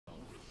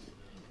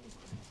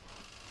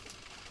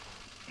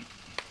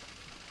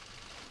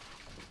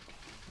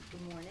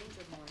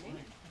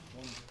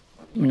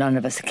None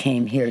of us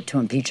came here to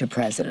impeach a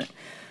president.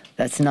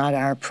 That's not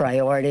our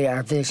priority,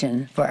 our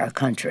vision for our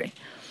country.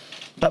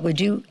 But we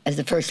do, as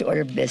the first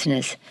order of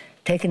business,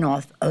 take an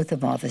oath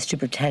of office to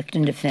protect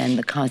and defend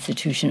the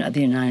Constitution of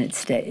the United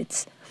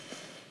States.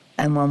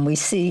 And when we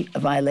see a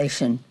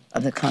violation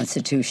of the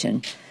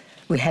Constitution,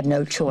 we have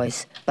no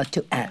choice but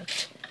to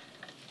act.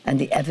 And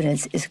the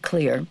evidence is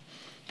clear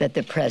that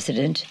the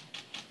president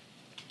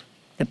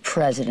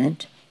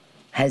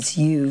has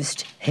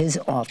used his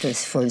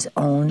office for his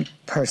own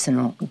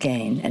personal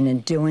gain, and in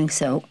doing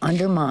so,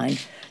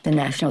 undermined the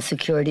national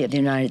security of the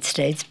United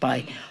States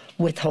by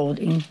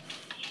withholding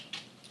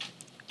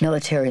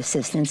military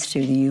assistance to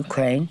the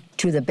Ukraine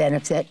to the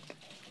benefit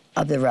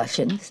of the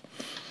Russians,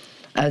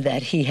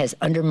 that he has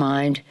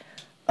undermined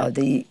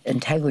the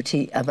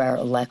integrity of our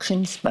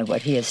elections by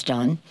what he has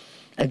done.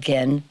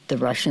 Again, the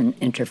Russian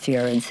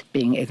interference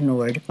being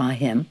ignored by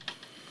him.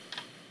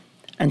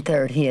 And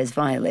third, he has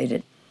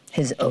violated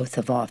his oath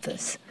of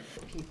office.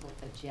 People's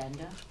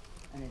agenda,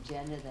 an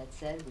agenda that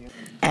said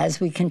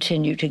as we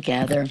continue to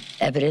gather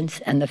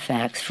evidence and the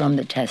facts from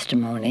the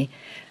testimony,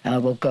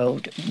 we'll go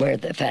to where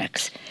the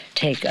facts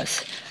take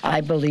us.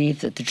 I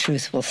believe that the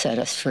truth will set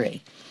us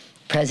free.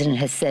 The president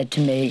has said to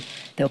me,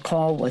 the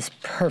call was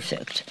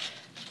perfect.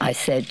 I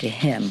said to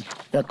him,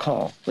 the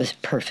call was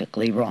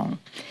perfectly wrong.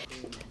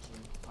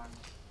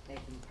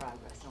 Making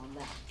progress on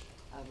that.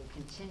 I will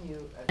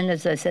continue. And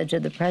as I said to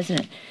the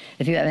president,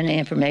 if you have any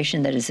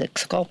information that is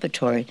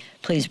exculpatory,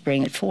 please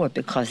bring it forward,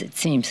 because it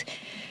seems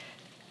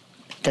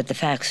that the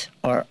facts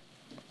are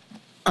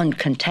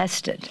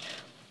uncontested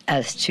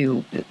as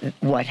to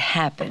what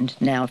happened.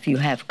 Now, if you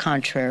have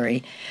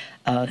contrary,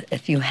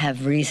 if you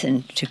have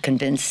reason to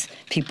convince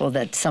people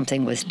that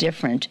something was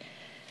different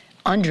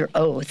under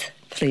oath,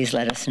 please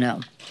let us know.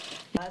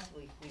 Last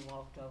week, we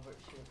walked over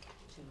to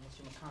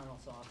Mr.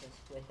 McConnell's office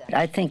with that.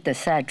 I think the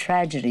sad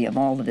tragedy of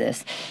all of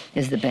this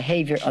is the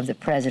behavior of the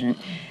president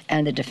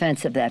and the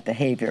defense of that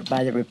behavior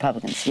by the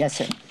Republicans. Yes,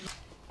 sir.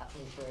 That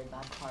was very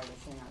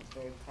bipartisan. I was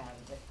very proud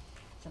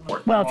of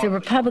it. Well, if the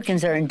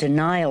Republicans are in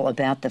denial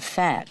about the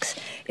facts,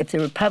 if the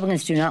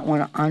Republicans do not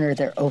want to honor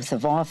their oath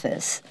of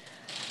office,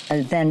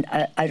 then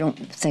I don't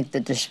think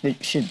that this we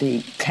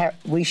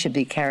should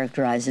be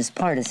characterized as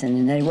partisan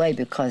in any way,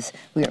 because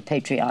we are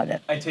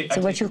patriotic.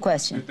 So what's your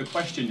question? The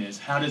question is,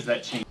 how does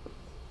that change?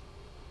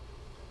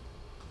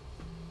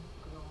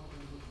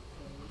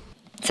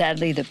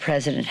 Sadly, the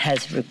president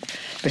has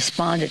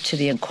responded to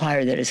the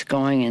inquiry that is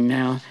going in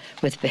now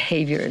with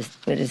behavior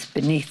that is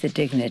beneath the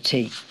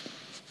dignity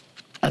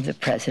of the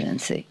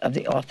presidency, of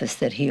the office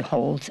that he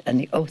holds and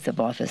the oath of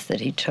office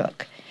that he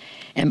took.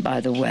 And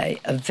by the way,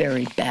 a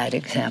very bad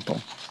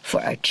example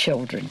for our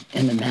children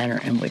in the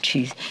manner in which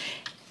he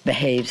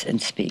behaves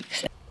and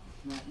speaks.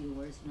 Not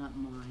yours, not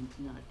mine,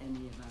 not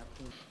any of our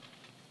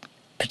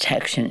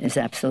protection is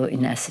absolutely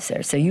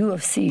necessary. So you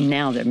see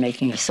now they're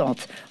making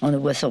assaults on the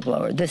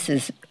whistleblower. This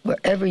is,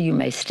 wherever you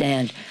may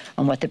stand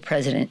on what the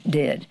president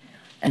did,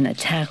 an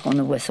attack on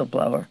the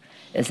whistleblower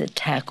is an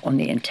attack on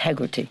the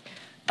integrity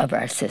of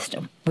our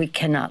system. We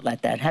cannot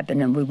let that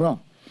happen, and we won't.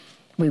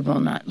 We will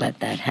not let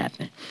that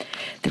happen.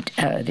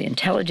 The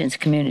intelligence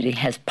community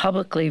has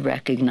publicly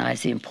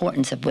recognized the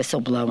importance of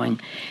whistleblowing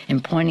in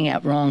pointing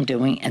out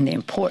wrongdoing and the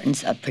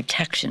importance of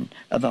protection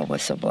of our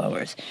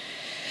whistleblowers.